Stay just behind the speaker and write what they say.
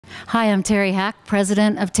Hi, I'm Terry Hack,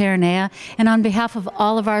 President of Terranea, and on behalf of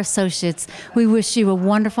all of our associates, we wish you a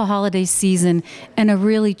wonderful holiday season and a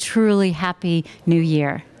really, truly happy new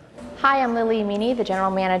year. Hi, I'm Lily Meany, the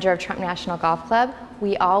General Manager of Trump National Golf Club.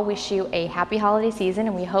 We all wish you a happy holiday season,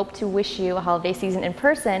 and we hope to wish you a holiday season in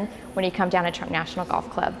person when you come down to Trump National Golf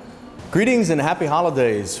Club. Greetings and happy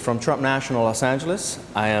holidays from Trump National Los Angeles.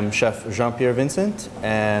 I am Chef Jean-Pierre Vincent,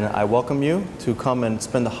 and I welcome you to come and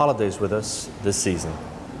spend the holidays with us this season.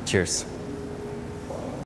 Cheers.